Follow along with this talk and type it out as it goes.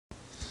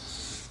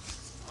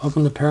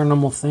Welcome to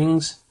Paranormal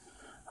Things.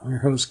 I'm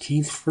your host,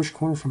 Keith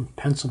Frischkorn from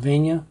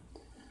Pennsylvania.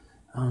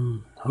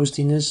 I'm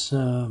hosting this.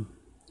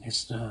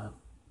 It's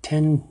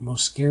 10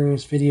 most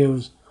scariest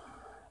videos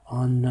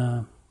on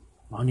the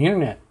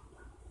internet.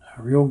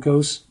 Real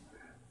ghosts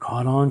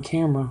caught on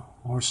camera,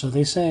 or so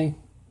they say.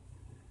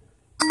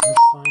 Let's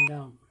find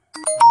out.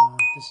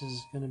 This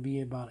is going to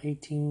be about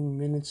 18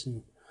 minutes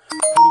and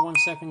 41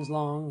 seconds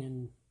long,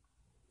 and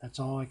that's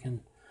all I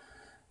can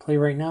play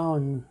right now,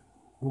 and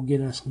we'll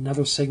get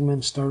another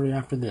segment started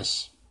after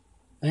this.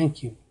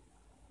 Thank you.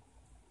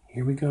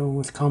 Here we go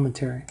with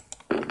commentary.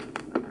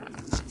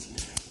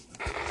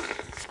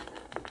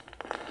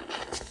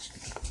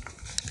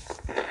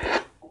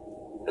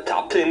 The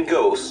top 10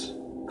 ghosts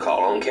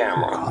caught on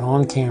camera. Caught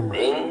on camera.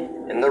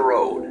 In the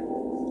road.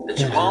 The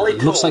Chipali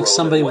it looks like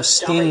somebody was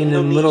standing in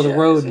the middle of the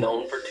road.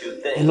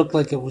 It looked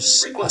like it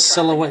was a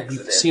silhouette. You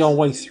could see all the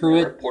way through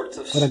it.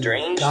 But a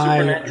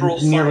guy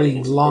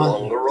nearly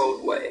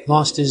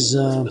lost his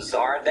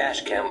bizarre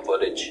dash cam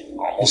footage.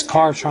 His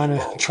car trying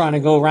to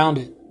go around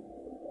it.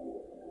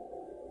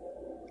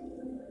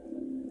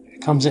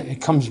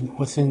 It comes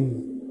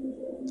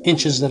within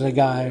inches of the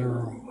guy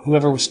or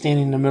whoever was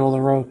standing in the middle of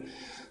the road.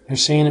 They're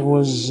saying it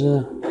was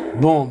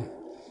boom,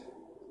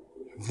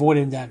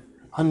 avoided that.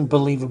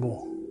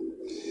 Unbelievable.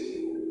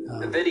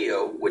 The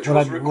video, which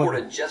was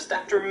recorded just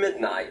after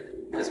midnight,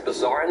 is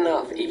bizarre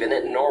enough even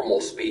at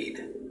normal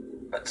speed.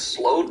 But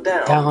slowed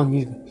down,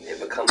 it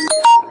becomes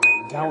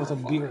a guy with a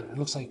beard. It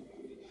looks like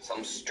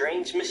some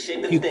strange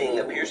misshapen thing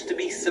appears to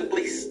be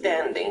simply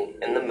standing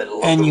in the middle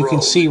of the road. And you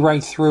can see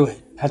right through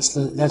it. That's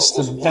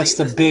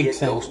the big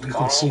thing. You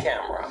can see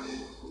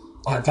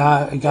a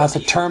guy with a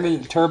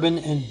turban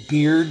and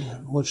beard,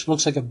 which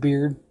looks like a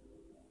beard.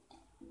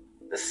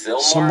 The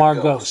Sylmar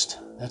Ghost.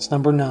 That's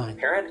number 9.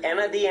 Parent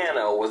Anna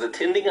Diano was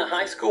attending a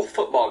high school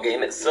football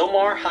game at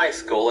Sylmar High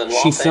School in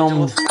Los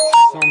Angeles. She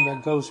filmed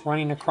a ghost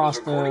running across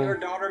the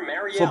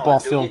football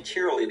field. A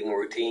cheerleading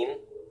routine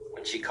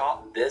when she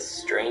caught this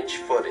strange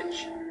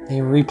footage. They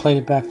replayed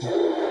it back.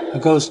 A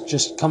ghost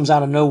just comes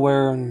out of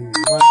nowhere and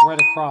right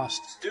across.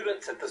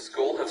 Students at the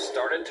school have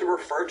started to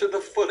refer to the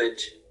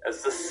footage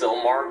as the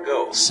Sylmar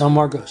Ghost.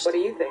 Sylmar Ghost. What do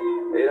you think?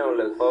 It don't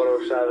look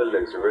photoshopped. It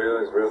looks real.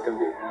 It's real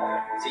convenient.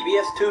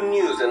 CBS 2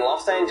 News in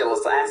Los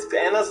Angeles asked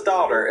Anna's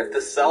daughter if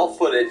the cell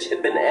footage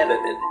had been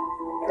edited.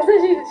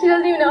 She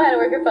doesn't even know how to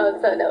work her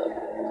phone, so no.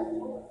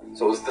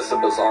 So is this a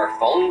bizarre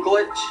phone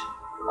glitch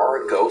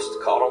or a ghost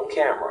caught on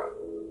camera?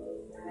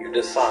 You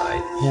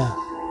decide. Yeah.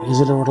 Is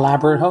it an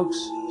elaborate hoax?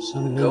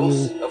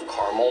 Ghost of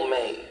Carmel,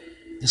 Maine.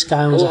 This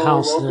guy owns a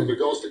house. Welcome to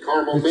Ghost of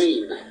Carmel,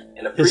 Maine.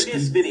 In a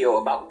previous video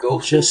about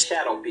ghosts and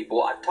shadow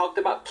people, I've talked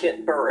about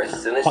Kent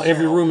Burris and his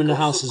every room in the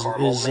house is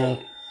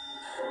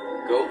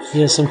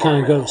he has some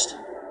kind of ghost.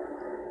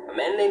 A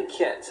man named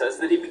Kent says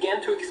that he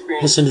began to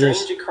experience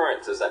strange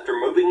occurrences after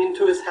moving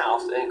into his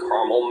house in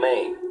Carmel,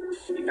 Maine.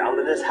 He found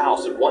that his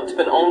house had once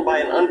been owned by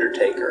an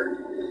undertaker,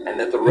 and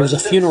that the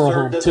residence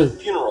served as a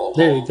funeral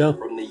home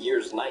from the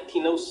years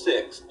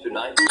 1906 to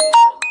 1990.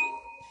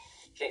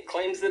 Kent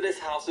claims that his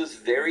house is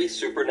very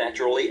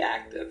supernaturally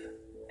active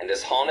and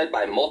is haunted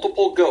by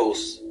multiple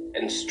ghosts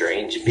and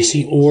strange beings. You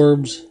see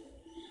orbs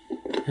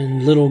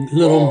and little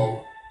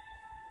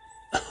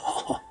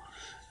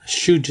a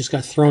shoe just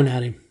got thrown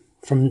at him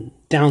from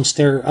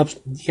downstairs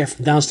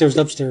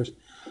upstairs.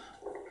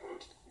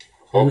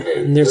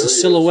 Okay, and there's a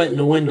silhouette in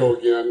the window.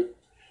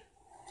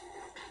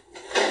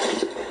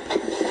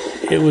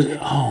 It was,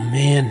 oh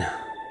man,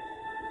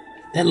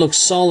 that looks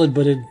solid,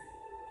 but it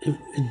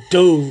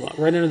dove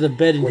right under the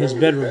bed in his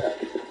bedroom.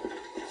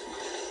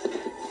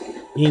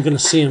 You ain't gonna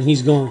see him.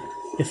 He's gone.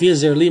 If he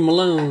is there, leave him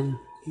alone.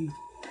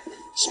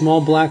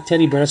 Small black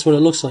teddy bear. That's what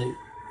it looks like.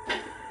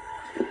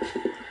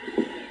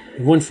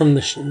 It went from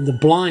the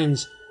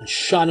blinds and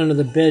shot under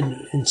the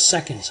bed in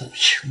seconds.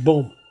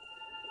 Boom.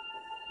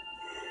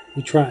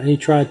 He tried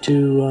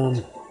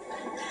to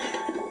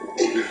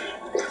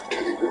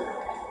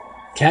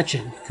catch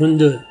it. Couldn't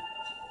do it.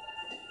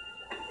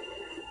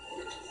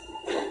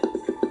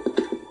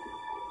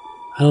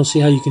 I don't see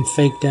how you can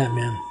fake that,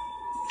 man.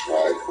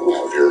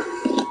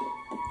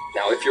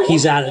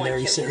 He's out of there,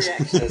 he says.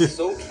 Is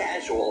so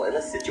casual in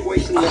a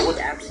situation that would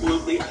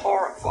absolutely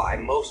horrify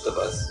most of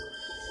us.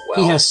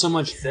 Well, he has so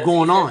much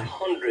going on.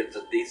 Hundreds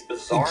of these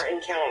bizarre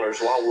encounters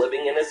while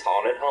living in his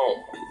haunted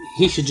home.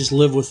 He should just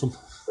live with them.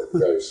 You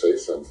gotta say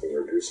something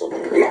or do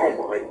something.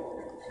 Oh my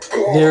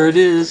God. There it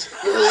is.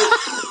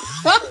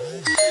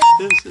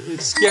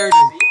 It scared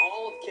him. See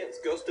all of Kent's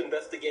ghost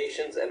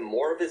investigations and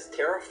more of his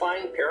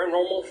terrifying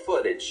paranormal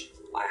footage.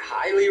 I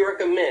highly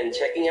recommend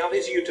checking out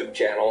his YouTube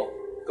channel,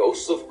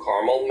 Ghosts of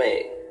Carmel,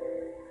 Maine.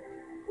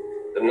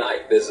 The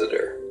Night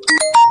Visitor.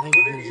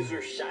 Twitter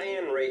user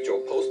Cheyenne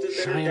Rachel posted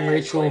that her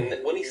dad claimed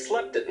that when he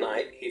slept at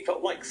night, he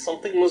felt like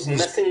something was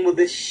messing with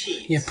his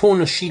sheets. Yeah, pulling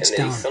the sheets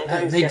down.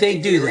 They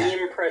do that. The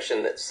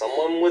impression that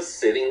someone was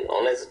sitting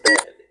on his bed.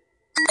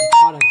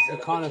 They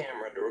caught a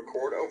camera to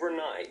record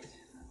overnight,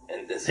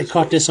 and they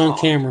caught this on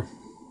camera.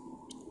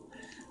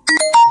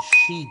 The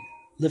sheet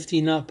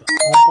lifting up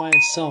all by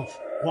itself.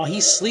 while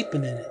he's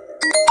sleeping in it.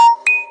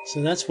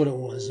 So that's what it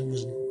was. It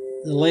was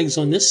the legs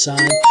on this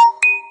side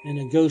and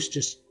a ghost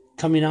just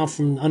coming out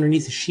from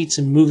underneath the sheets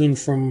and moving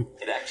from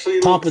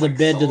top of the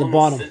bed to the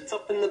bottom. Sits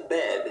up in the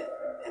bed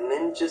and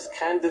then just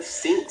kind of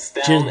sinks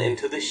down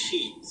into the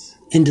sheets.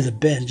 Into the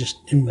bed,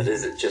 but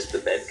is it just the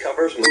bed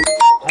covers moving?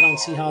 I don't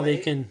see how they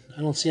can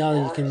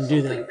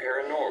do that.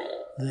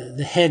 Paranormal.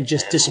 The head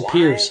just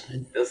disappears.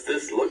 Does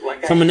this look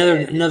like from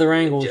another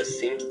angle? It just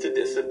seems to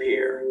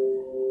disappear.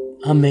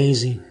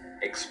 Amazing.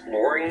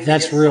 Exploring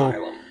that's the real.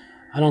 Asylum.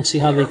 I don't see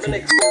how they Urban can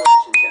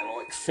Exploration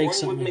Channel, fake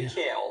something with like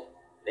Mikhail,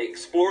 they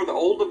explore the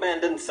old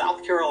abandoned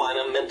South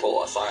Carolina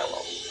mental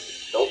asylum.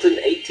 Built in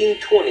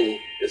 1820,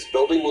 this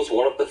building was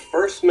one of the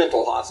first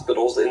mental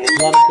hospitals in the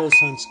A lot of ghost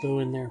hunts go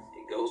in there.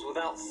 It goes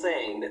without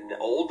saying that the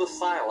old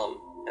asylum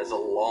has a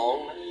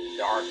long,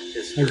 dark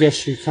history. I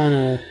guess you kind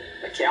of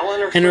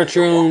enter at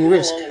your own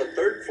risk. The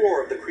third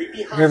floor of the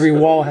creepy hospital, every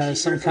wall has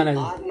some kind of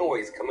odd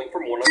noise coming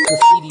from one of the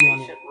graffiti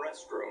on it.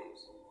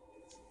 restrooms.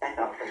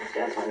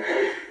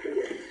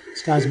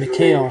 This guy's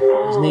Mikhail.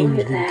 His name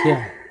is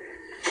Mikhail.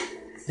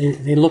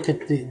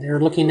 They're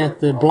looking at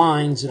the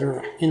blinds that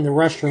are in the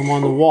restroom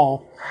on the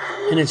wall,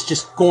 and it's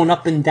just going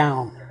up and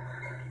down.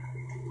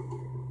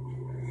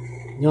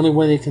 The only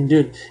way they can do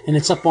it, and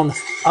it's up on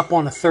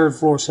the third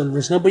floor, so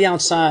there's nobody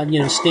outside,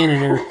 standing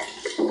there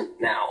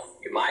Now,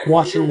 you might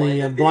watching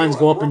the blinds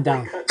go up and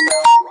down. Right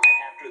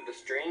after the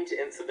strange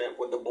incident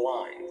with the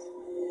blinds,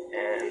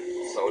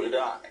 and so did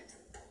I.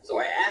 So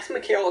I asked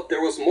Mikhail if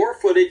there was more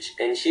footage,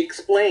 and she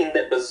explained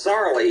that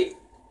bizarrely,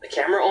 the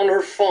camera on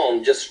her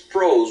phone just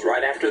froze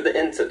right after the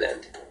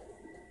incident.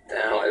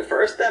 Now, at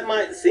first that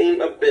might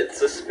seem a bit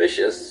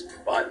suspicious,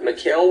 but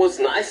Mikhail was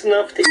nice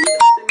enough to even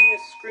send me a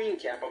screen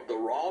cap of the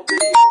raw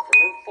video from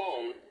her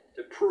phone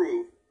to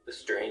prove the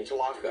strange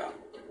lockup.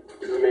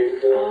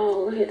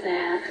 Oh, look at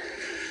that.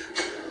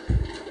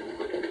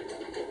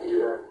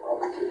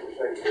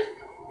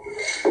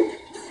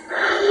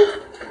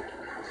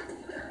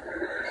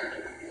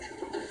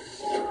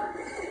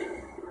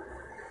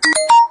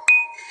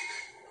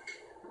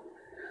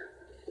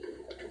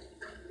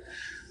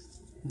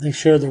 They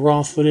show the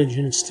raw footage,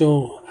 and it's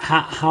still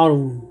how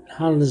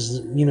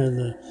does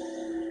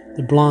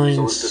the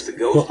blinds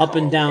go up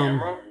and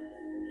down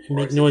and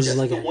make noises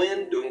like that? The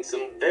wind doing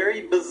some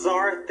very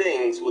bizarre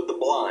things with the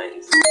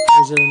blinds.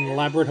 There's an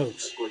elaborate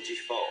hoax.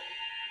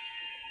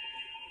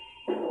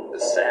 The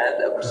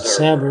sad observer. The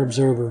sad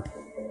observer.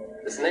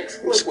 This next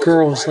clip This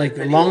girl is like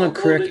along a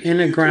creek in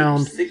the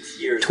ground,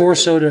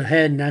 torso to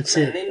head, and that's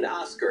it.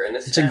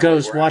 It's a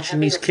ghost watching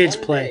these kids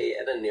play.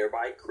 At a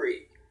nearby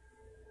creek.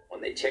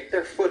 When they checked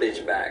their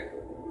footage back,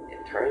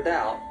 it turned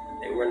out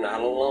they were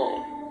not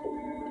alone.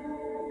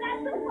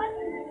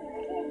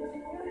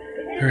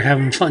 They're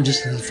having fun,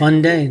 just a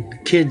fun day. The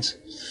kids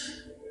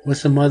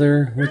with the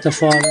mother, with the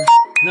father.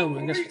 No,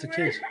 I guess with the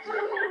kids.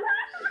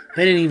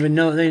 They didn't even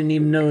know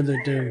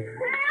that the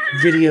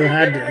video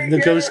had the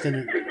ghost in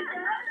it.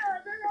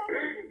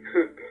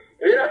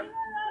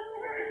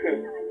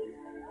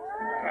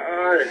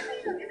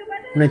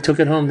 When they took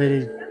it home,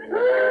 they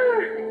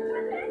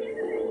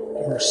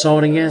saw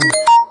it again.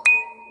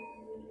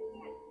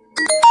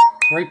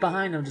 It's right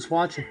behind them, just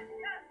watching.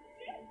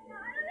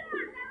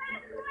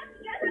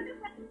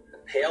 The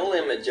pale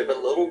image of a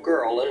little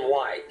girl in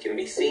white can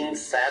be seen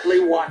sadly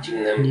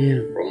watching them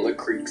from the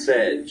creek's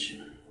edge.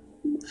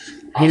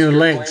 Ain't no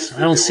legs.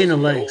 I don't see no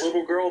legs. A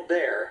little girl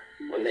there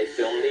when they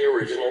filmed the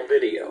original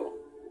video.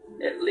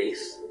 At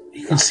least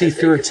you can see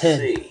through its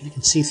head. You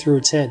can see through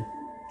its head.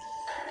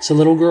 It's a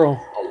little girl.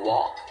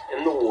 Aloft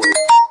in the woods.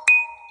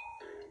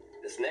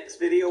 This next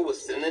video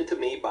was sent in to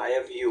me by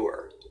a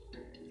viewer.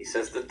 He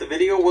says that the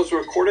video was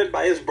recorded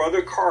by his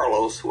brother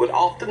Carlos, who would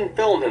often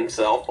film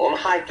himself on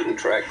hiking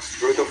treks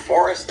through the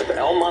forest of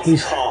El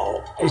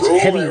Moscal, a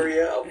rural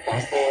area of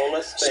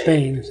Barcelona,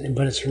 Spain,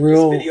 but it's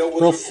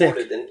real thick.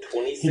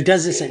 He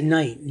does this at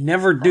night.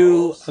 Never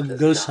do a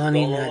ghost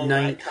hunting at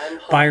night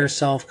by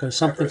yourself, because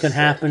something can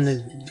happen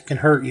that can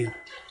hurt you.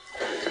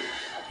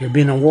 You'll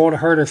be in a world of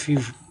hurt if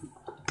you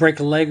break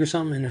a leg or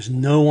something and there's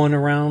no one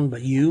around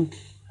but you.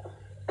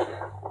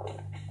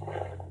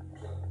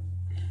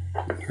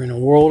 You're in a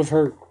world of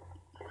hurt.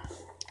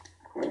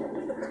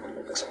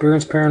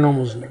 Experience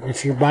paranormal.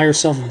 If you're by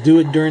yourself, do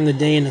it during the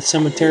day in a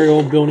cemetery,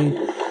 old building,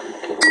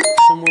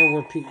 somewhere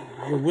where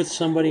you're with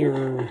somebody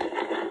or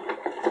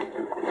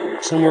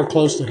somewhere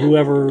close to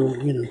whoever,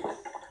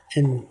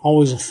 and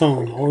always a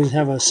phone. Always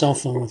have a cell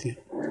phone with you.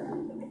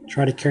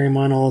 Try to carry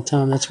mine all the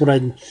time. That's what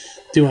I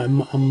do.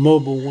 I'm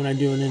mobile when I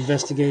do an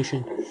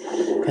investigation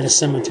at a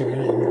cemetery.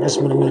 That's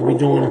what I'm going to be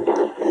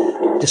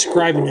doing.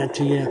 Describing that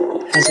to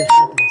you as it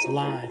happens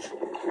live.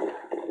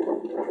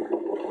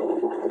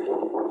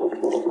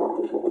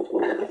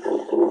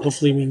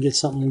 Hopefully we can get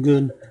something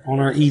good on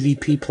our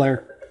EVP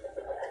player.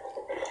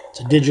 It's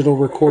a digital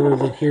recorder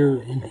that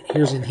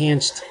here's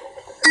enhanced.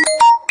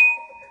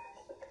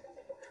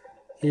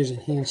 Here's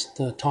enhanced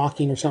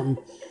talking or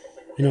something,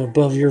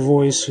 above your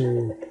voice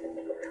or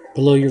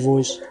below your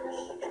voice.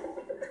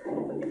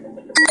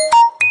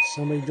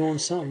 Somebody doing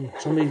something.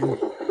 Somebody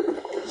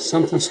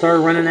something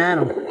started running at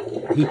him.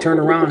 He turned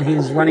around. He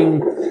was running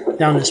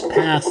down this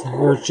path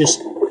where it's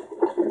just...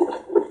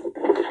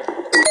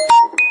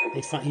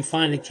 He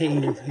finds a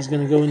cave. He's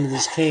going to go into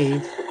this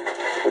cave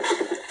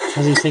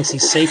because he thinks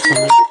he's safe from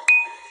it.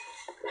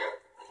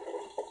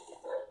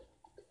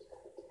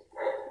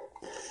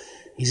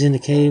 He's in the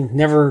cave.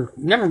 Never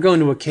go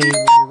into a cave when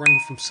you're running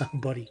from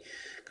somebody,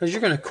 because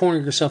you're going to corner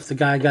yourself. The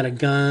guy got a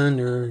gun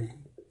or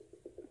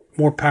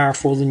more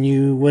powerful than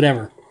you,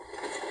 whatever.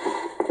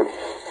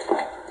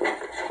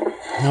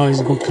 Now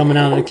he's coming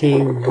out of the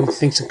cave. He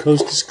thinks the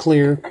coast is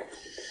clear.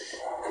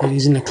 And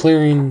he's in a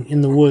clearing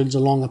in the woods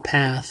along a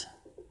path.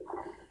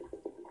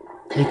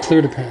 They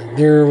cleared a path.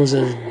 There was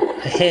a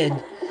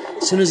head.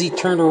 As soon as he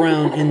turned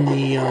around in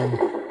the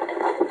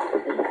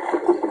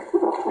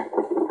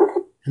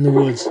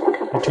woods,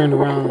 he turned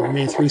around and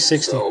made a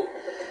 360.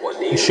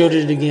 He showed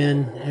it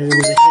again, and there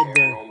was a head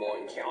there.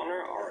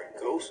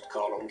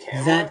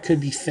 That could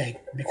be fake,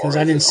 because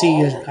I didn't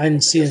see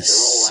a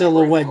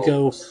silhouette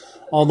go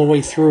all the way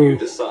through.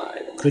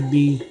 Could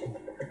be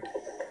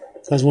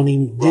because when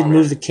he did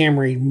move the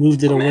camera, he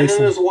moved it away from. A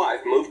man and his wife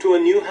moved to a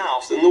new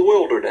house in the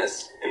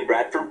wilderness in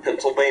Bradford,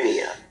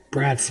 Pennsylvania.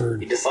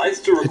 Bradford. He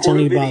decides to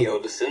record a video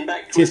to send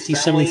back to 50,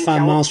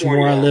 75 miles from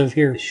where I live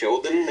here. To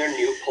show them their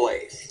new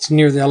place. It's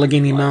near the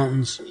Allegheny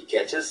Mountains. He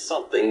catches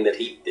something that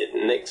he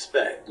didn't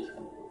expect.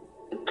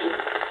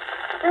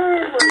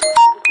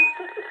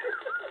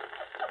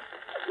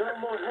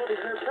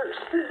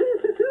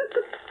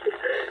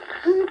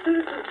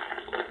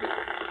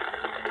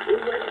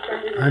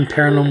 I'm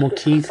Paranormal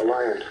Keith.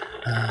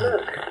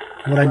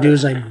 What I do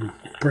is I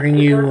bring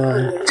you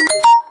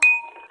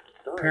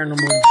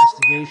paranormal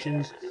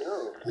investigations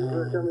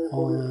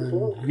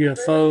on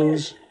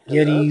UFOs,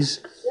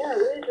 Yetis,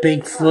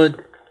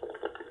 Bigfoot,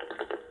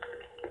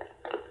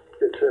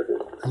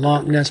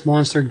 Loch Ness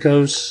Monster,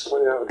 ghosts,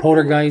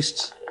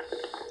 poltergeists,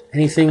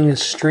 anything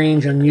that's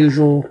strange,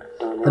 unusual,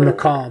 and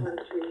macabre.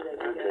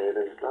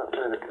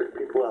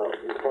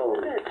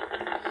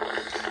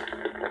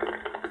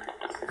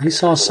 He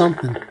saw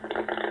something.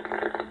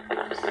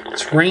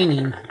 It's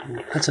raining.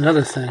 That's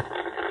another thing.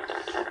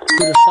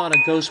 Who'd have thought a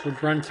ghost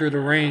would run through the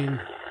rain?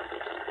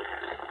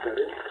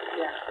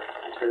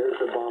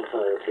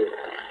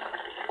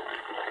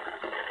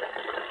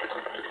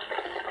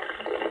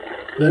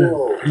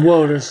 But,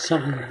 whoa, there's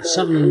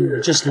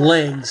something, just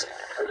legs.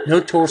 No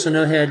torso,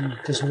 no head,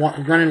 just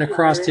running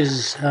across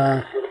his,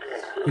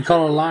 we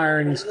call it a liar,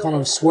 and he's calling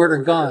him swear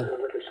to God.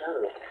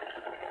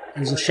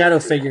 He's a shadow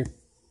figure.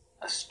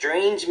 A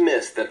strange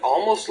mist that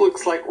almost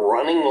looks like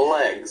running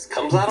legs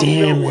comes out of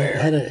nowhere.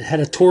 Damn, it had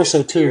a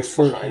torso too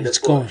for its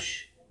going.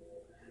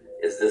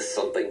 Is this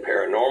something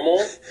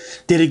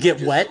paranormal? Did it get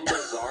wet?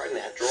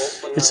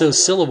 It's so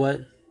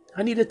silhouette.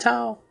 I need a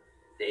towel.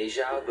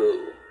 Deja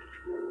vu.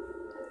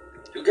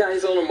 Two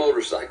guys on a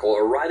motorcycle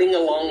are riding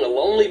along a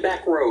lonely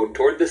back road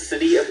toward the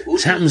city of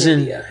Uti,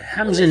 India.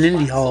 Happens in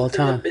India all the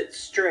time. A bit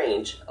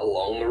strange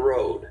along the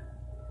road.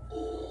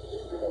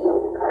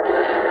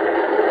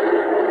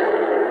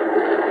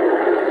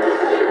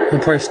 The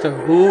price to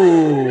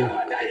ooh.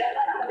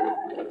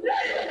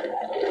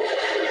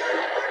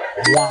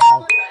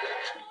 Wow.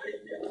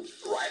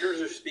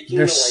 Riders are speaking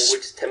the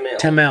language Tamil.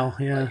 Tamil,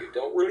 yeah. You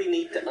don't really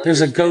need to.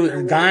 There's a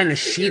guy in a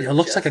sheet. It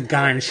looks like a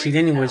guy in a sheet,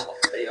 anyways.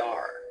 They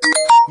are.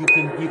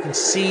 You can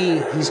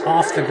see he's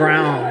off the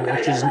ground,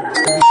 which is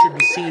you should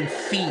be seeing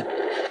feet,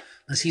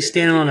 unless he's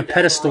standing on a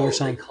pedestal or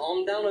something.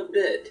 Calm down a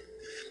bit.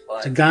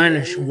 It's a guy in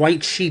a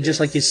white sheet, just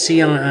like you see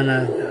in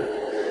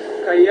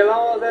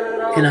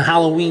a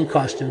Halloween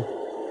costume.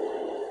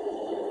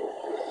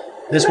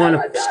 This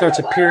one starts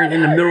appearing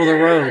in the middle of the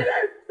road.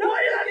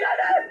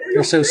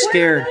 You're so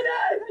scared.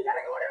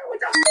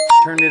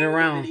 Turned it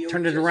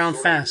around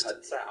fast.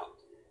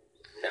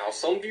 Now,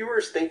 some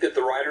viewers think that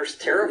the writer's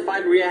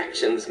terrified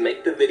reactions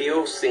make the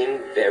video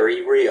seem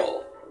very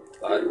real.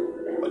 But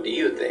what do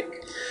you think?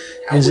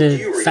 How is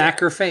it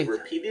fact or fake?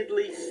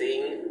 Repeatedly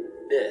seeing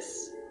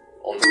this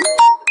on the road.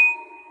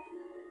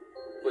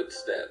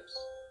 Footsteps.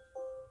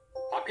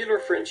 Popular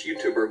French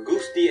YouTuber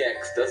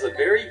GousteDX does a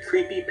very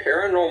creepy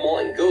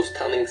paranormal and ghost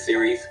hunting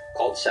series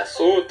called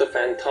Chasseur de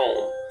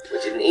Fantômes,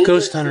 which in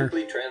English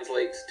simply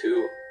translates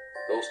to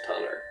Ghost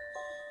Hunter.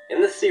 In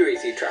the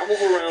series, he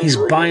travels around. He's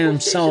by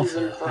himself.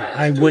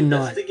 I would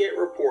not. Investigate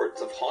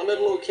reports of haunted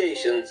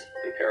locations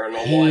and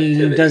paranormal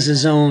activity. He does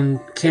his own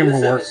camera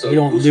work. You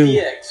don't do.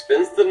 GousteDX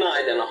spends the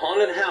night in a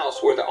haunted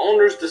house where the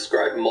owners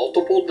describe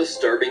multiple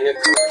disturbing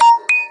occurrences.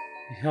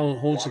 He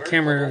holds the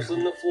camera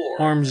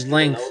arm's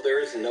length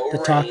to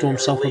talk to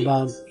himself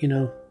about,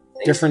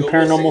 different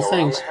paranormal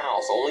things.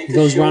 He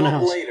goes around the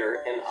house.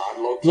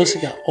 It looks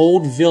like an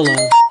old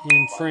villa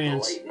in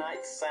France. Late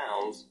night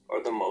sounds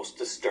are the most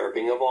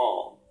disturbing of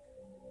all.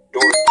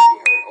 Doors can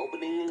be heard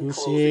opening and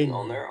closing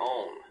on their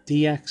own.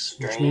 DX,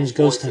 which means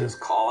ghost hunter.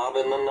 Call out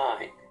in the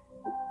night,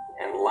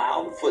 and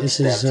loud footsteps.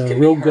 This is a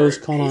real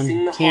ghost caught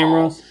on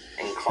camera.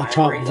 They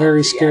talk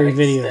very scary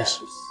videos.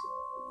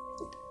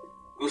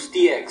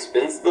 GousteDX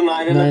spends the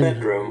night in the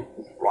bedroom,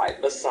 right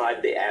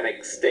beside the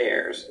attic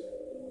stairs.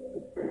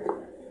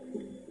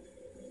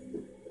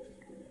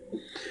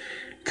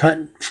 cut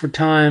for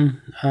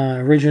time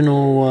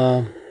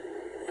original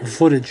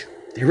footage.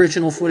 The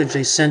original footage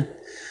they sent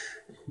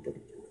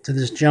to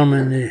this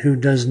gentleman who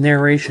does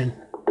narration.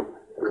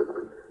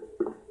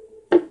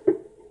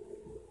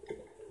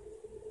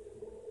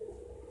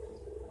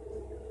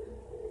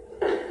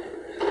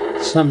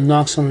 Something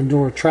knocks on the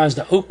door, tries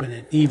to open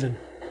it even.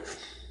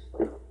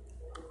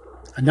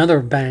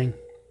 Another bang.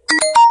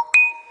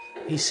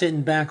 He's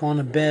sitting back on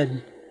the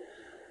bed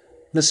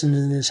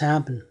listening to this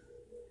happen.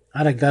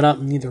 I'd have got up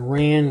and either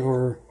ran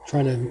or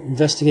tried to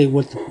investigate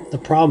what the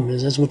problem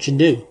is. That's what you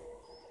do.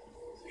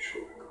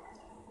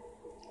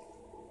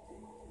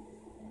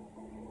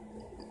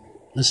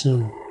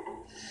 Listen.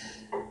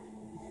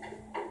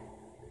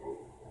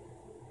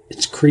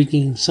 It's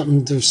creaking.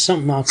 There's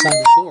something outside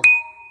the door.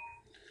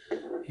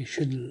 You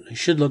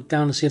should look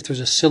down to see if there's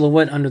a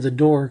silhouette under the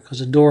door, because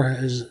the door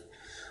is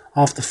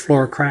off the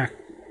floor cracked.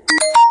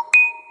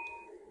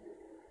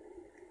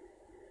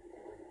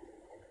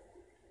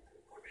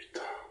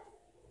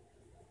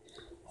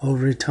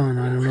 Over a ton,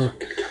 I don't know.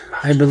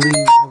 I believe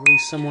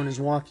someone is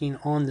walking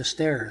on the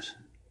stairs.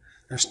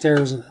 There's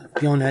stairs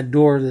beyond that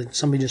door that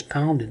somebody just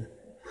pounded.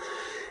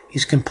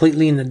 He's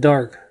completely in the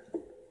dark.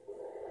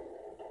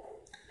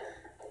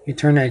 You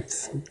turn that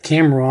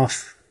camera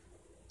off,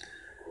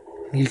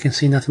 you can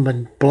see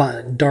nothing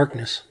but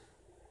darkness.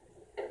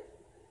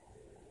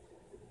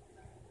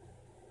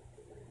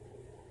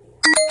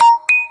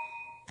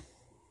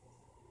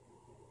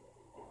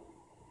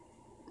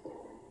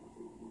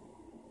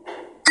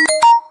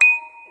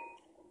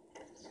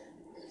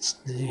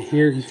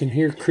 You can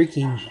hear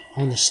creaking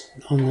on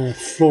the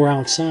floor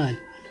outside.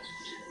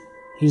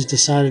 He's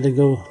decided to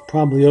go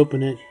probably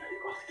open it.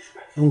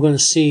 I'm going to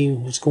see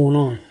what's going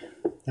on.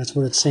 That's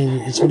what it's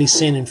saying. It's what he's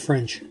saying in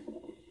French.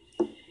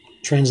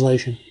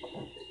 Translation.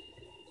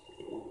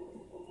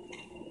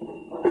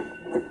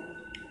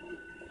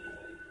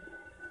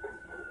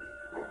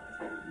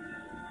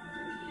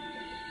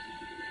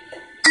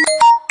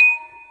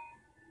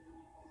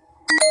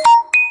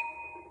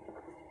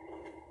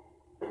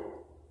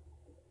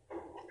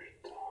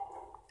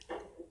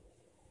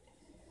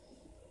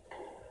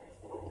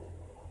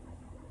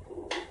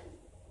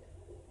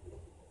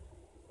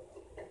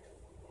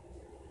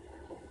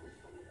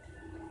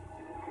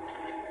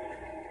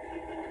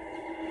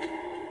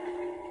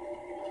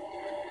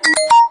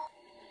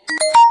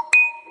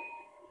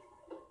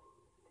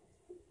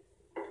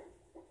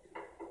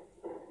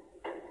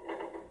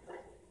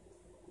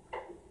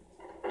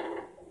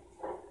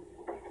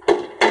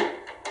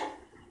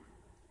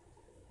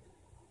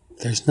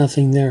 There's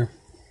nothing there.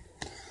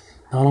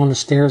 Not on the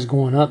stairs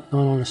going up,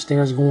 not on the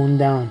stairs going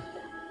down.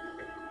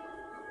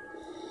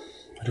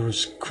 There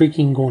was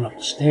creaking going up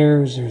the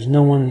stairs. There's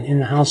no one in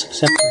the house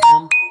except for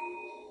him.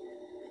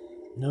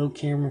 No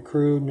camera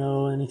crew,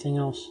 no anything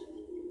else.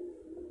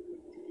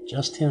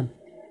 Just him.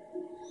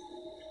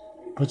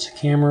 Puts the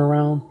camera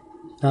around,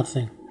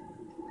 nothing.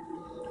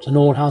 It's an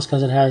old house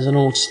because it has an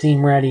old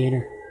steam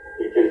radiator.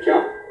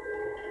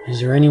 Is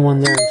there anyone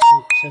there? It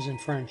says in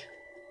French.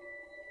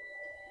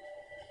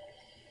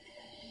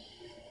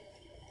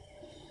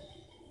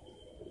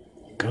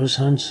 Ghost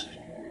hunts,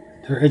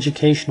 they're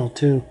educational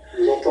too.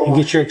 You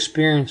get your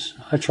experience.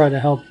 I try to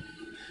help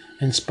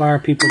inspire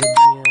people to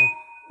be a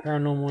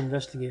paranormal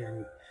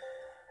investigator.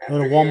 Go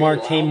to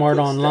Walmart, Kmart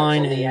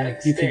online, and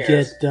you could get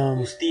a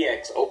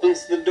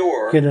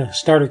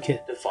starter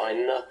kit. To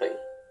find nothing.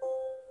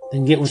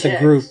 Then get with a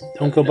group.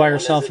 Don't go by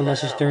yourself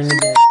unless it's during the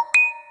day.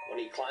 When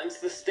he climbs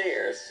the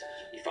stairs,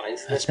 he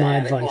finds That's the my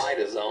attic advice. light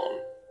is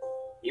on.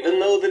 Even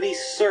though that he's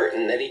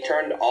certain that he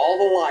turned all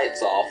the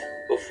lights off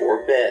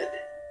before bed.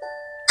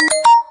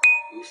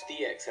 Goose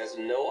DX has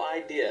no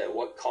idea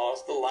what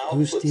caused the loud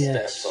Goose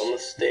footsteps DX, on the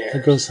stairs. the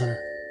ghost hunter.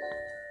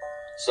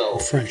 So,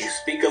 French. if you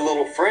speak a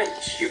little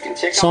French, you can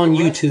check It's out on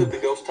the rest YouTube. of the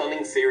ghost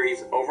hunting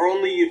series over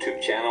on the YouTube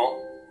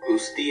channel,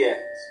 Goose DX.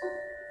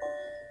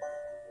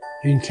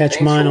 You can catch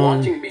Thanks mine for on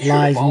watching. Be sure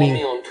Live to follow me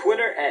Me. on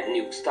Twitter at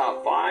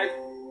NukesTop5.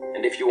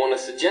 And if you want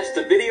to suggest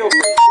a video for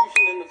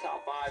inclusion in the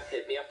top 5,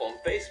 hit me up on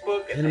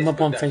Facebook. Hit him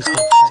up on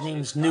Facebook. His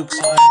name's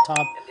Nukes on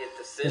top.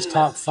 His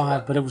top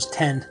 5, but it was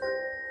 10.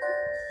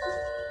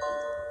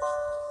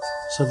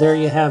 So there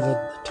you have it.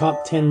 The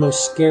top 10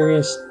 most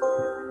scariest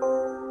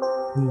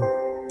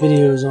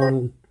videos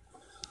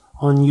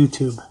on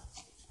YouTube.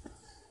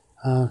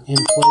 In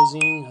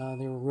closing,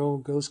 they were real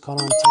ghosts caught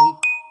on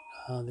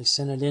tape. They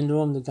sent it into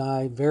him. The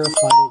guy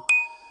verified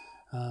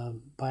it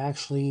by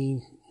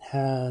actually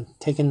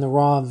taking the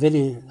raw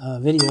video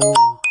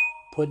and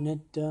putting it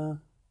to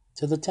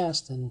the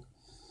test. And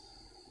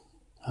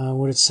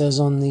what it says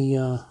on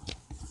the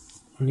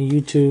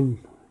YouTube,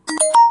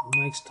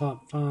 Mike's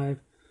top 5.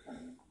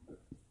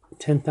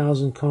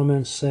 10,000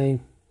 comments say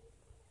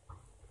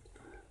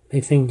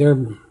they think their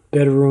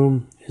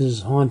bedroom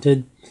is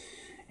haunted,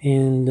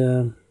 and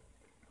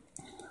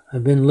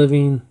I've been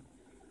living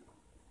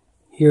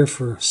here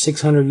for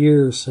 600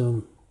 years,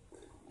 so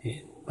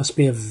it must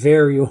be a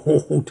very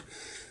old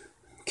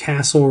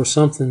castle or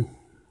something.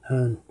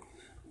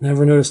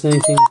 Never noticed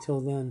anything until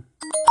then.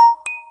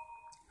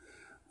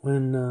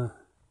 when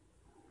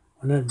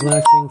that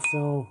black thing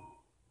fell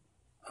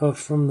up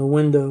from the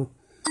window,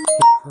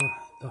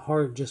 the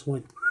heart just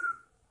went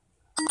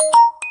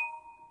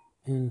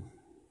and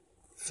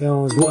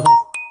fell as well.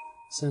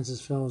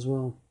 Senses fell as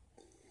well.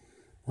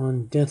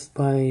 On Death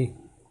by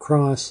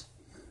Cross,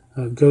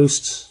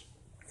 ghosts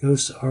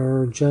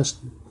are just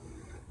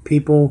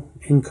people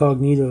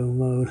incognito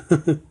mode.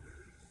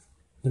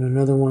 Then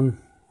another one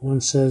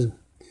says,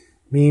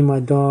 "Me and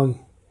my dog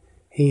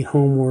hate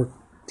homework.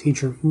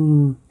 Teacher,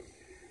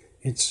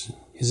 is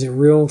it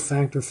real,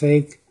 fact, or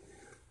fake,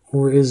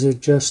 or is it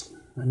just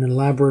an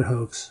elaborate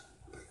hoax?"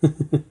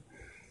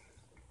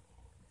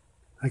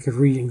 I could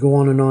read and go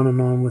on and on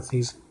and on with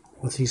these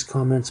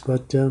comments,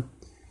 but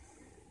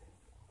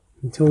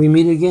until we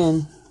meet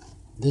again,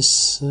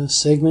 this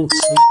segment,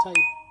 sleep tight.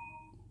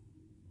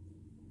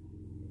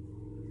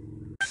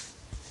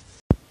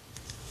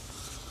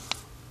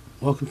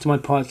 Welcome to my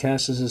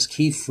podcast. This is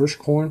Keith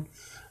Frischkorn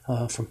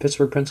from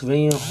Pittsburgh,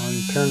 Pennsylvania on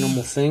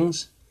Paranormal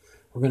Things.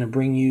 We're going to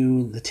bring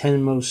you the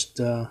 10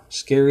 most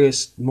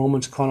scariest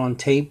moments caught on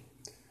tape.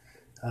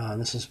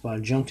 This is by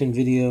Junkton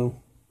Video,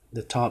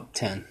 the top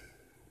 10.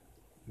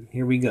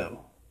 Here we go.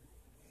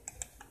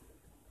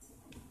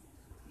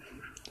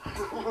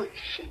 Holy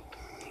shit.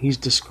 He's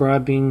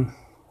describing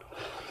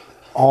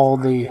all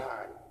the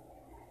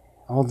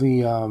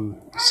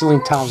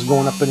ceiling tiles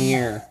going up in the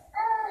air.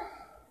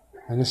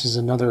 And this is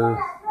another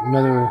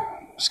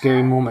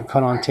scary moment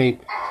caught on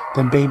tape.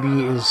 The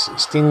baby is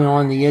standing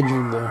on the edge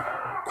of the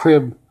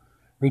crib,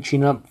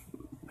 reaching up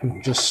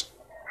and just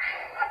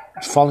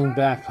falling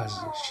back because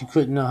she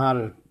couldn't know how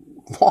to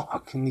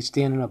walk, and he's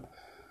standing up.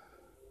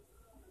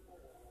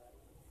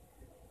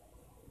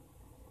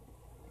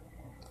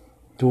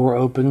 Door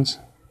opens,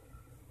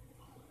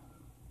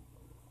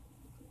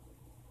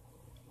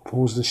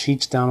 pulls the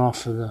sheets down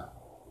off of the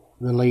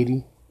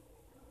lady.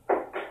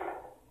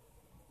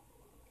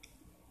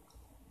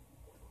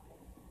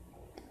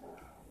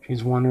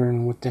 She's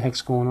wondering what the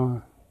heck's going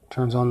on.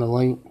 Turns on the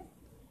light.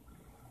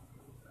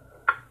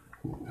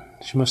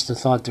 She must have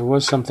thought there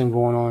was something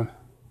going on.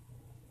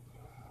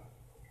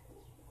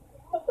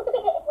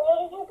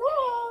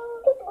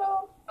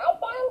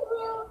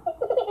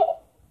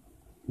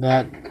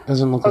 That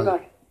doesn't look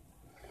like...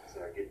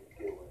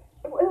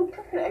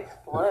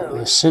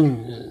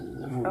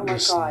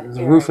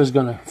 The roof is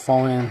going to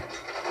fall in.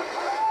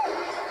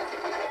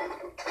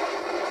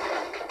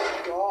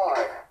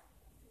 God.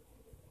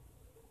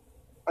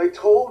 I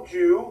told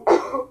you.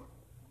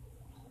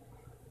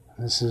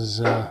 This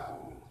is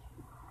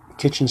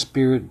kitchen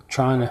spirit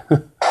trying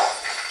to...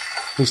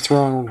 He's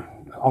throwing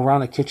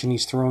around the kitchen.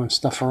 He's throwing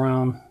stuff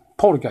around.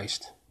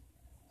 Poltergeist.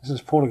 This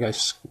is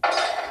Poltergeist.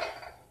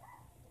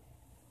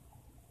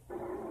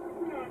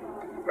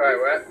 Right,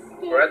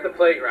 we're at the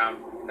playground,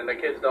 and the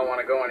kids don't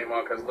want to go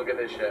anymore because look at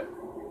this shit.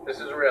 This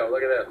is real.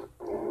 Look at this.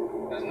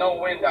 There's no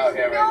wind out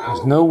here right now.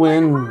 There's no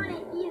wind.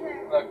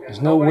 Look,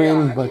 there's no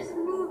wind, but...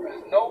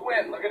 There's no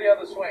wind. Look at the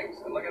other swings,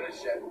 and look at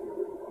this shit.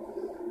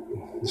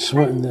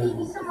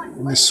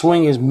 The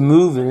swing is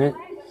moving it,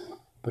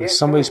 but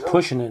somebody's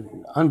pushing it.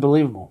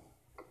 Unbelievable.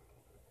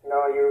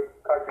 No, you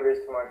cut your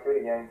wrist too much. Do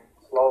it again.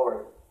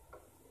 Slower.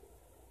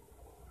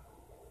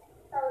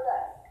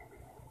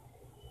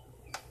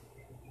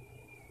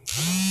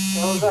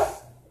 What was that?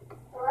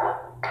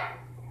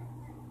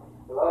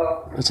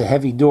 Hello? It's a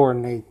heavy door,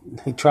 and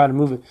they try to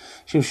move it.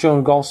 She was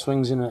showing golf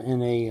swings in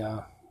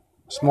a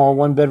small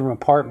one-bedroom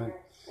apartment.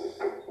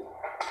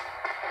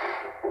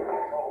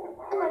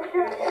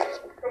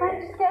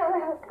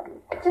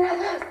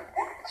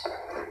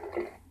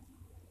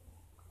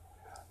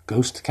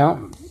 Ghost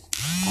accountant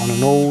on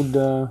an old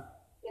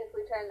If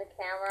we turn the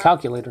camera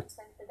calculator. press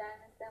the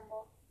diamond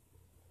symbol.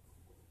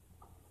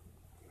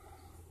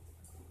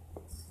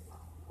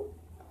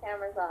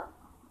 Camera's off.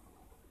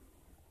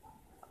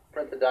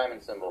 Print the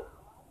diamond symbol.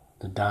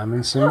 The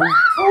diamond symbol?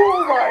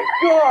 Oh my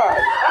God!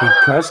 He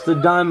pressed the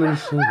diamond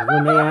symbol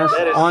when they asked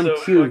That is on so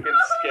cue. fucking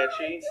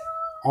sketchy.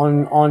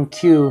 On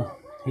cue,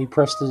 he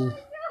pressed the...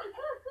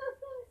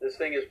 This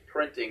thing is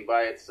printing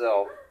by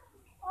itself.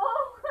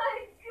 Oh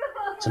my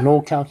god! It's an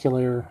old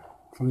calculator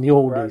from the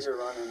old days.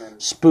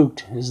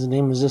 Spooked is the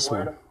name of this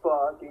Swear one. to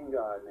fucking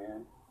God,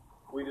 man.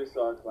 We just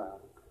saw a clown.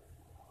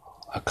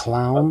 A Up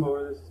clown?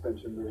 over the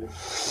suspension bridge.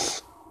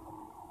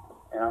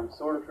 And I'm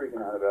sort of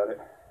freaking out about it.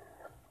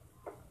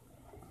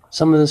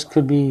 Some of this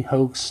could be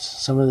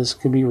hoaxed. Some of this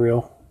could be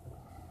real.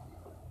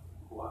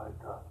 What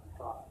the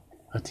fuck?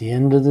 At the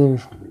end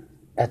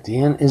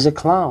is a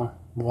clown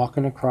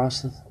walking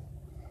across the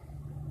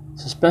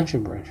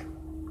suspension bridge.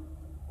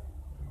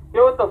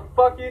 Yo, what the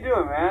fuck are you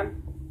doing,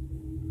 man?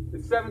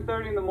 It's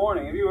 7:30 in the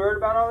morning. Have you heard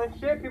about all this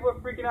shit? People are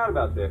freaking out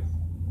about this.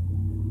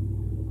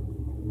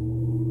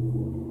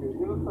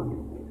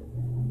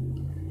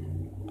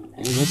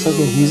 And it looks like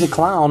he's a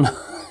clown.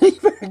 You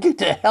better get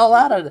the hell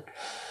out of there.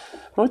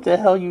 What the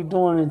hell are you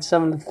doing at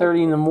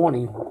 7:30 in the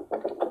morning?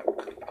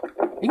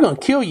 He's gonna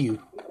kill you.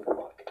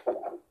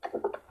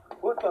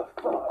 What the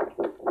fuck?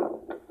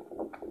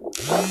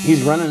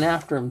 He's running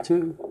after him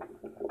too.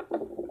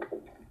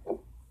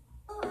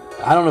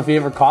 I don't know if he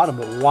ever caught him,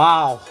 but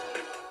wow.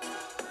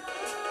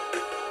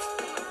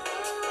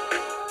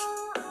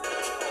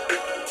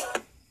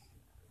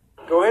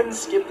 Go ahead and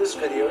skip this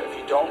video if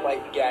you don't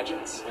like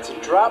gadgets. It's a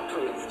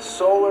drop-proof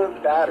solar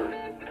battery.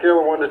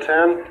 Scale of 1 to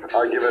 10,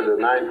 I'll give it a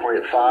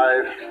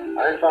 9.5.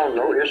 I found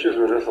no issues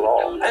with this at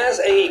all. As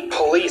a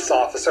police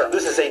officer,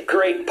 this is a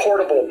great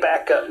portable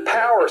backup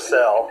power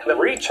cell that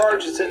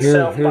recharges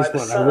itself by the sun.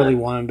 Here's what I really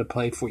wanted to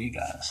play for you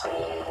guys.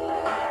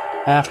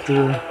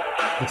 After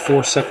the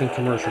 4-second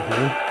commercial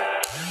here,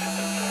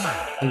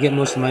 I get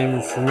most of my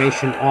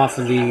information off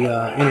of the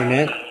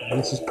internet, and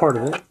this is part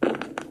of it.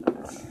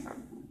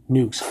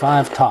 Nukes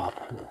 5 Top.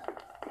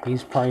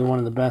 He's probably one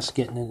of the best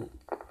getting it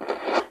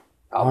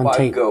on Top 5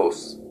 tape.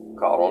 ghosts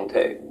caught on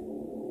tape.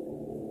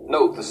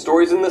 Note, the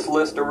stories in this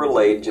list are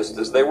relayed just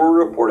as they were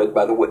reported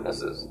by the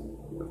witnesses.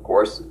 Of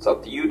course, it's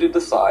up to you to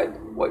decide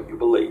what you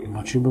believe.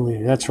 What you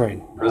believe, that's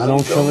right. Prison I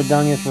don't shove ghost. it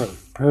down your throat.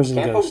 Prison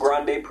Campo ghost.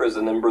 Grande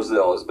Prison in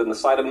Brazil has been the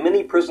site of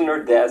many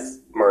prisoner deaths,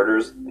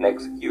 murders, and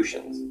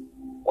executions.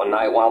 One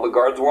night while the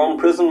guards were on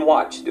prison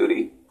watch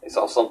duty, they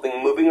saw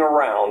something moving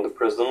around the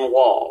prison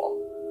wall.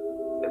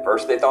 At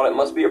first they thought it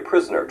must be a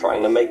prisoner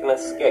trying to make an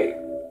escape,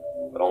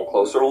 but on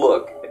closer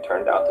look, it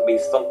turned out to be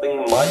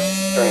something much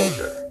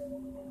stranger.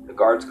 The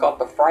guards caught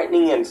the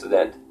frightening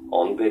incident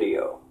on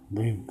video.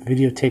 They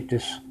videotaped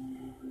this.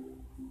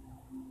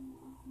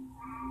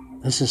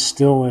 This is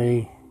still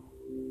a...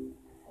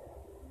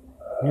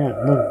 Yeah,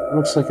 it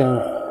looks like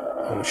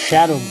a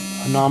shadow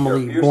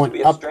anomaly There appears to going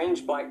be a up.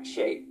 strange black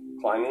shape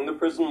climbing the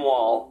prison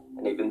wall,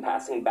 and they've been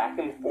passing back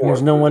and forth.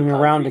 There's no through one the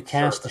around to concrete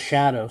cast a surface.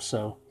 shadow,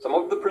 so... Some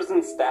of the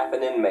prison staff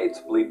and inmates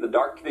believe the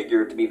dark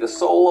figure to be the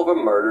soul of a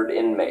murdered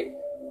inmate.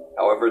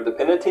 However, the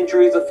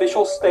penitentiary's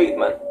official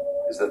statement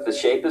is that the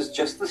shape is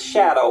just the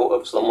shadow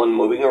of someone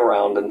moving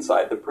around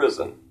inside the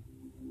prison.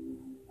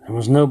 There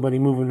was nobody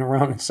moving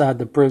around inside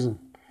the prison.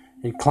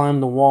 They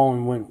climbed the wall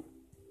and went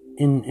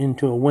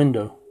into a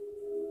window.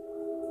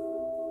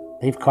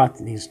 They've caught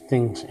these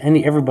things.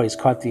 Everybody's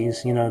caught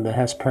these, that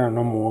has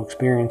paranormal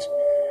experience,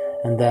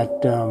 and that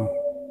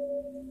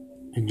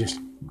it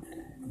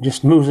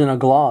just moves in a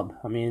glob.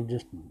 I mean,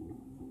 just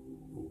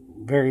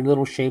very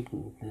little shape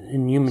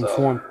in human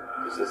form.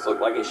 Does this look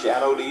like a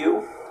shadow to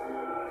you?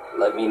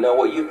 Let me know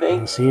what you think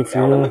And see if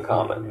down you're in the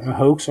comments. a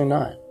hoax or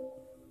not.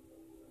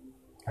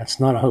 That's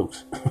not a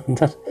hoax.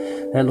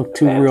 that looked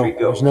too Pantry real. ghost.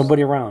 There's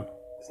nobody around.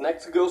 This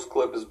next ghost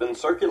clip has been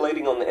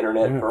circulating on the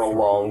internet for a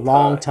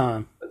long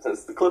time. But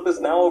since the clip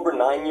is now over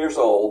 9 years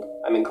old,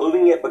 I'm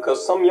including it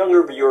because some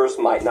younger viewers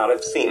might not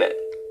have seen it.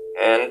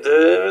 And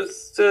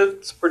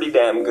it's pretty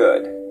damn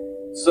good.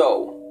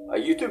 So, a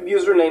YouTube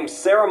user named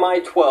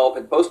SarahMai12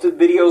 had posted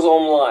videos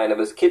online of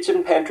his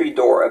kitchen pantry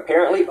door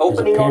apparently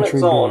opening on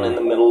its own in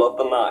the middle of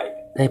the night.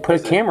 They put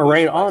a camera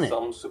right on it.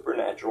 Some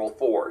supernatural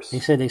force. They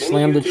said they Many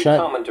slammed it YouTube shut.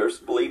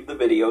 Commenters believed the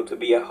video to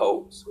be a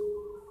hoax.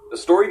 The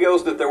story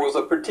goes that there was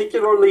a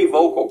particularly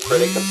vocal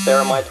critic of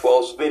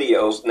SarahMai12's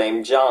videos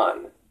named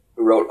John,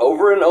 who wrote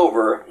over and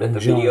over that the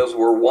videos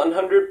were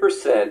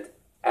 100%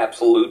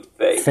 absolute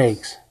fakes.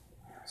 Fakes.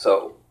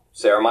 So,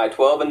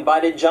 SarahMai12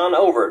 invited John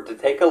over to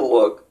take a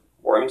look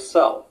for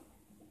himself.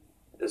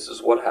 This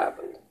is what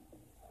happened.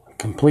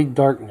 Complete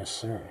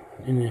darkness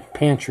in the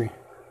pantry.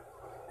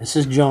 This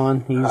is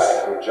John.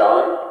 Hi, I'm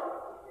John.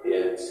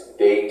 It's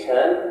day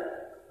 10,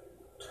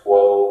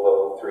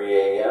 12:03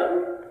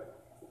 a.m.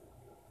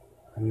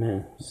 And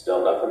then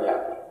Still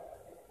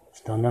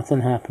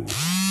nothing happened.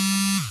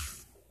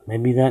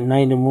 Maybe that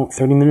night,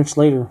 30 minutes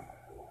later,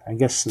 I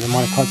guess they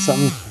might have caught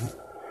something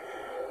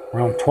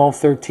around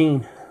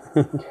 12:13.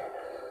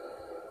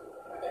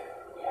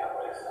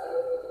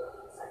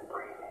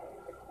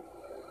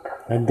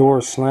 That door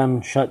is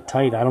slammed shut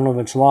tight. I don't know if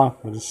it's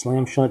locked, but it's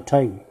slammed shut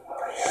tight.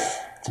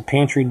 It's a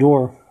pantry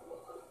door.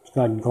 It's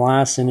got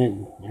glass in it,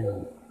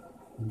 and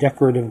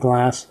decorative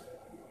glass.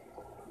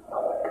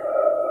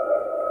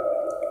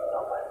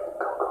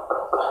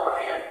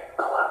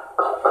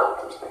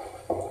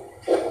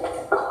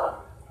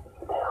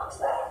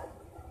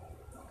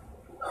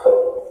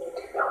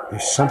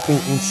 There's something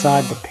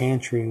inside the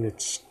pantry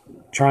that's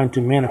trying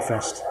to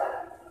manifest.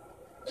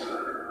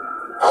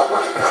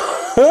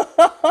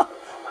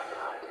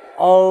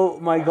 Oh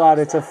my God,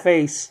 it's a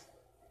face.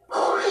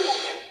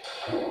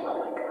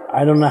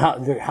 I don't know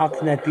how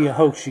can that be a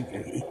hoax?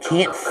 It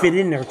can't fit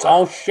in there. It's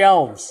all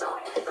shelves.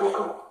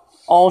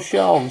 All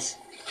shelves.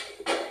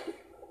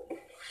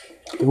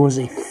 There was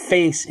a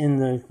face in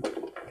the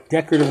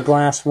decorative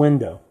glass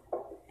window.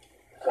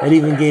 That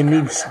even gave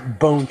me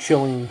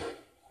bone-chilling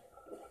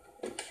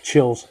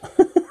chills.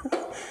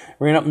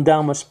 Ran up and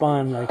down my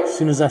spine like as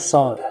soon as I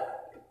saw it.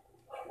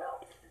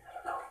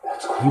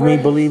 You may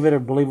believe it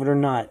or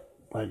not,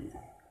 but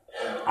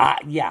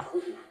yeah,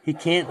 he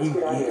can't.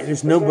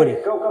 There's nobody.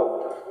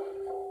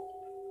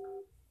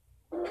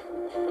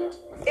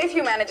 If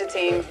you manage a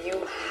team,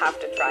 you have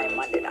to try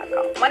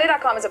Monday.com.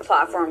 Monday.com is a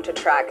platform to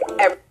track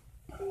every...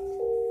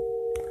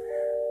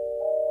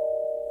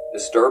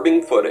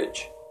 Disturbing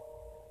footage.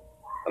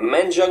 A a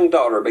man's young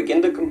daughter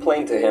began to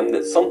complain to him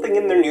that something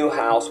in their new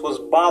house was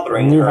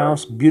bothering her. New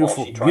house,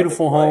 beautiful,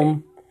 beautiful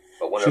home.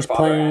 But when She's her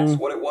father playing. asked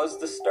what it was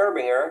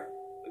disturbing her,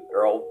 the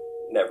girl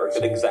never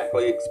could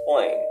exactly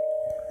explain.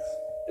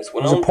 This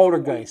went It was on a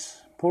poltergeist.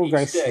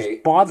 Poltergeist is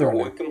bothering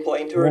the her. boy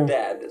complained to her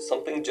dad that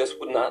something just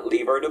would not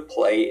leave her to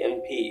play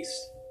in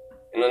peace.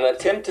 In an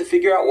attempt to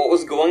figure out what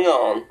was going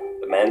on,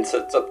 the man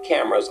sets up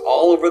cameras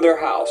all over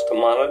their house to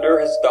monitor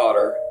his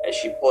daughter as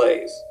she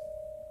plays.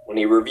 When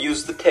he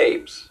reviews the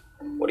tapes,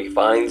 what he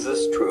finds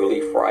is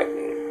truly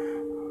frightening.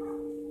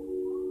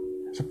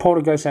 It's a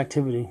poltergeist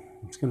activity.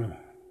 It's gonna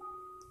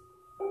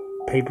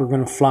paper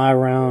gonna fly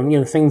around. You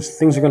know,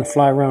 things are gonna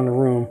fly around the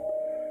room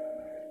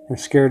and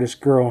scare this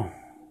girl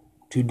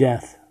to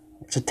death.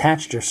 It's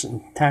attached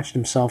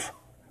himself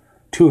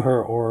to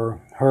her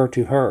or her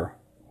to her.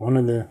 One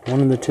of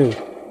the two.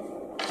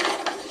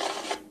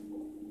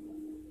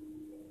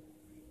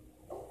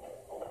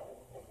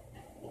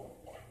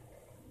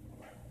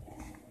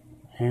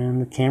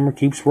 And the camera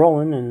keeps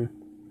rolling, and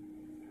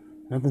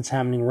nothing's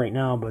happening right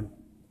now, but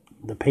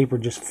the paper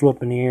just flew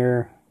up in the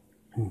air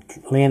and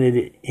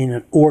landed in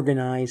an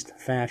organized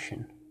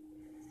fashion,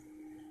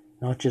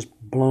 not just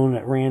blown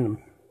at random.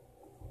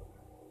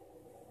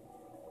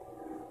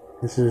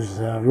 This is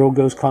Real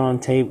Ghost Caught on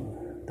Tape,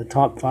 the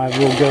top 5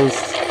 Real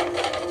Ghost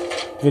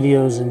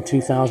videos in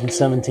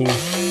 2017.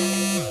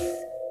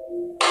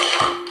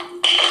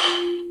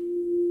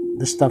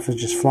 This stuff is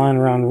just flying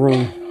around the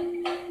room.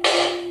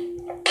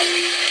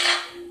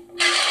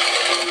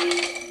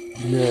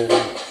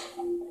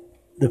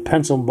 The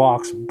pencil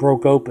box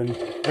broke open.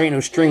 There ain't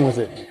no string with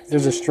it. If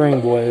there's a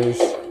string, boy, there's...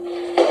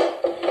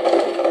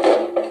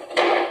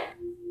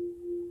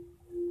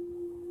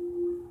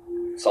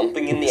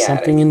 Something in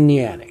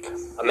the attic.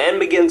 A man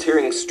begins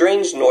hearing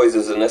strange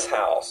noises in his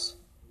house.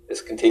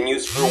 This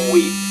continues for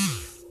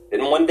weeks.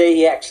 Then one day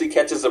he actually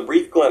catches a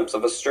brief glimpse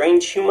of a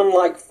strange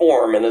human-like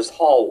form in his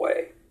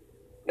hallway.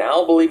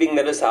 Now believing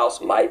that his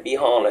house might be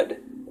haunted,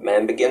 the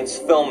man begins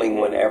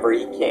filming whenever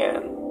he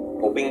can,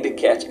 hoping to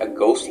catch a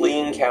ghostly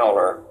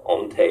encounter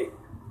on tape.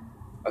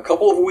 A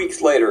couple of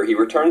weeks later, he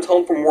returns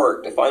home from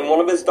work to find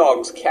one of his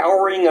dogs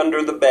cowering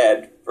under the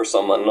bed for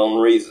some unknown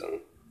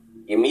reason.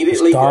 He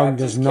immediately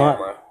grabs his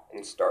camera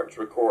and starts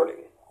recording.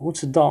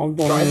 What's a dog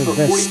doing Tries under for the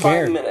bed 45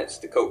 scared? minutes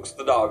to coax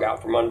the dog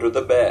out from under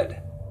the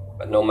bed.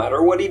 But no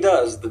matter what he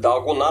does, the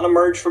dog will not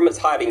emerge from its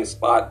hiding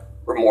spot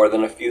for more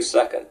than a few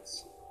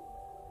seconds.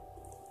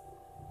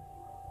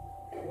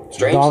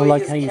 Strangely,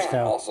 like his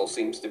cat also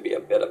seems to be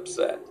a bit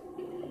upset.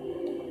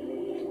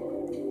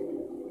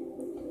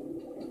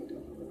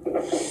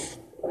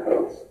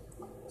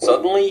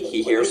 Suddenly,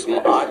 he hears some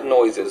odd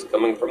noises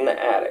coming from the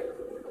attic.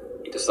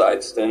 He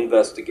decides to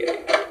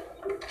investigate.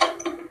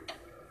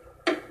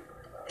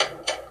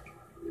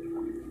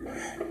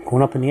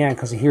 Going up in the attic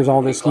because he hears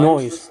all this He climbs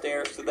noise. the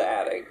stairs to the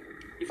attic.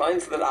 He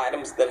finds that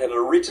items that had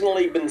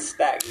originally been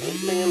stacked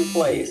neatly in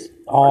place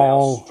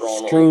All are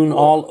now strewn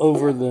all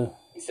over the...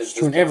 He sets his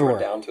strewn camera everywhere.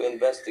 down to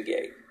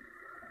investigate.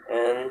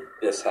 And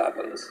this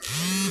happens.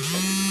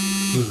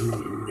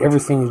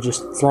 Everything is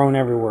just thrown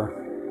everywhere.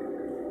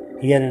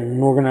 You get it in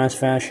an organized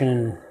fashion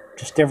and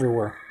just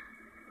everywhere.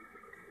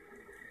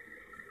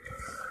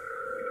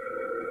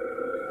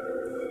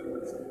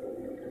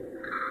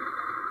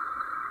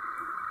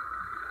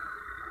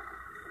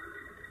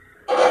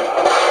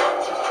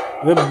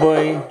 Good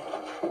boy.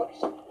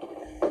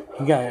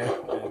 He got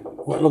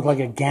what looked like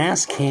a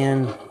gas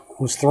can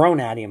was thrown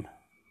at him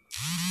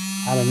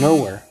out of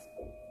nowhere.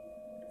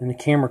 And the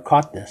camera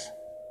caught this.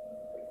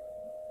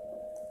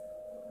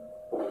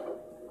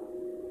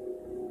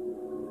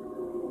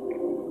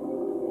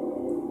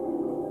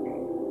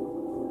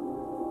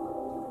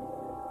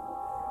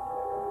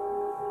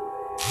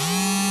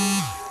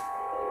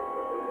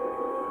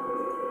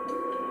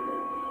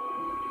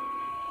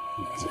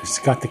 It's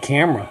got the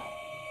camera.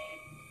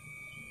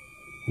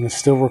 And it's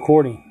still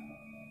recording.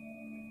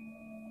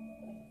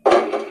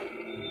 The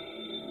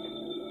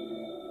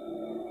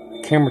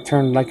camera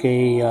turned like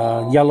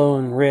a yellow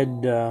and red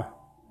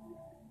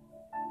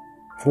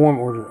form,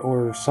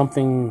 or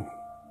something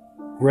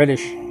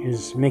reddish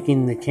is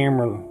making the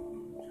camera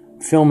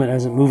film it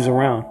as it moves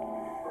around.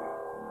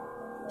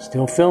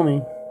 Still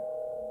filming.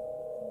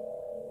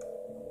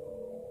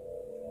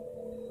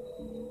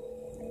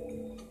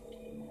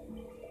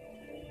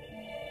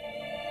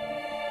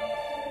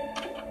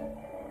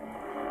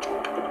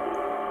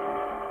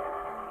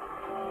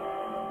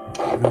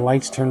 The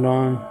lights turned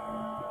on.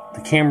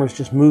 The camera's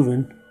just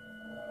moving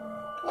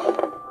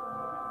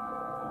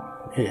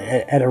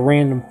at a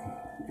random.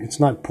 It's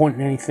not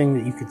pointing anything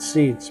that you could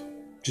see. It's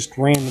just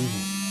random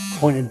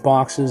pointed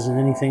boxes and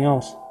anything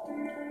else.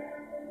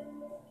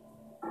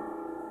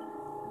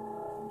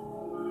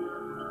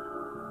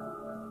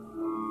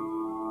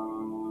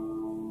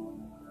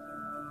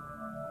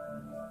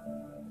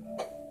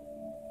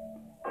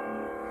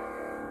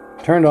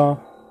 Turned off.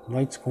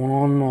 Lights going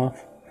on and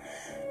off.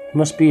 It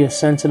must be a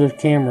sensitive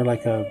camera,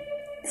 like a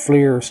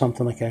FLIR or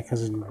something like that,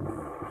 because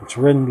it's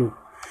red and blue.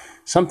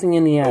 Something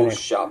in the attic.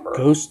 Ghost Shopper.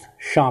 Ghost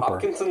Shopper.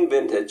 Hopkinson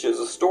Vintage is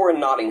a store in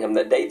Nottingham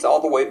that dates all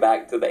the way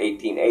back to the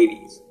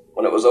 1880s,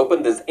 when it was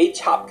opened as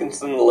H.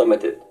 Hopkinson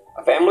Limited,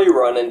 a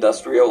family-run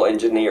industrial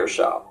engineer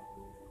shop.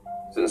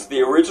 Since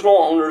the original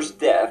owner's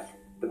death,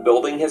 the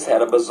building has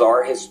had a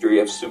bizarre history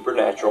of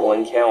supernatural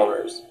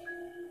encounters.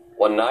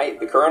 One night,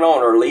 the current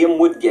owner, Liam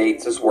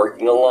Woodgates, is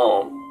working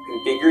alone,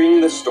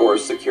 configuring the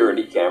store's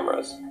security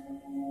cameras.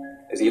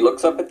 As he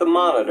looks up at the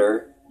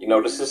monitor, he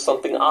notices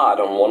something odd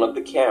on one of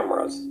the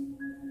cameras.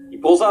 He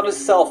pulls out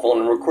his cell phone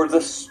and records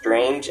a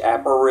strange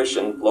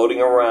apparition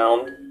floating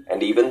around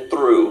and even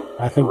through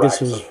the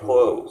racks of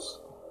clothes.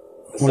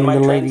 The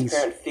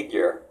semi-transparent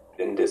figure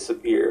then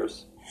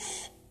disappears.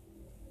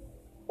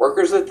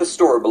 Workers at the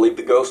store believe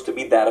the ghost to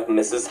be that of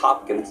Mrs.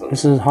 Hopkinson,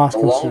 the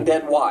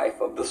long-dead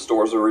wife of the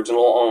store's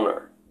original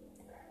owner.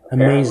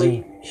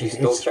 Amazing. Apparently, she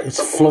still checks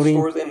up on the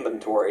store's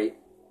inventory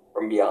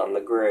from beyond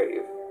the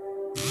grave.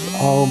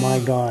 Oh my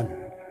God.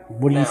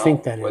 What do you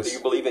think that is? Whether you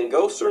believe in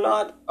ghosts or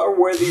not, or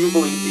whether you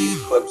believe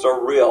these clips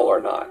are real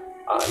or not,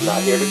 I'm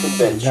not here to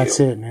convince you. That's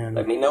it, man.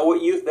 Let me know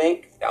what you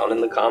think down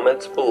in the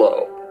comments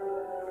below.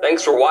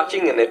 Thanks for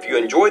watching, and if you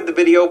enjoyed the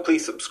video,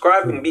 please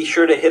subscribe and be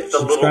sure to hit the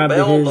little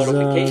bell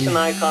notification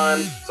icon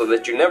so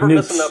that you never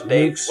miss an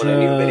update when a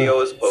new video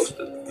is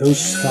posted.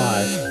 Ghost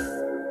 5.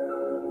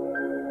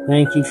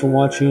 Thank you for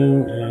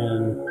watching,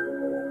 and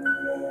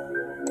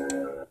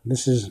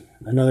this is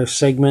another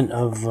segment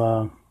of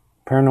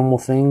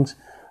Paranormal Things.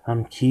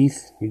 I'm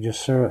Keith. You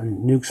just saw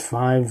Nuke's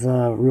 5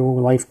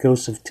 real-life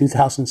ghosts of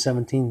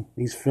 2017,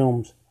 these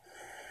films.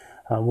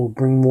 We'll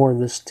bring more of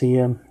this to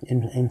you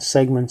in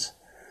segments.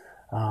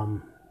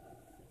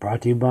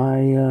 Brought to you by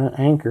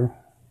Anchor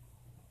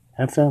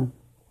FM.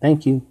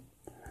 Thank you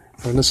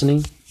for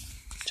listening.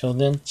 Till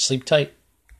then, sleep tight.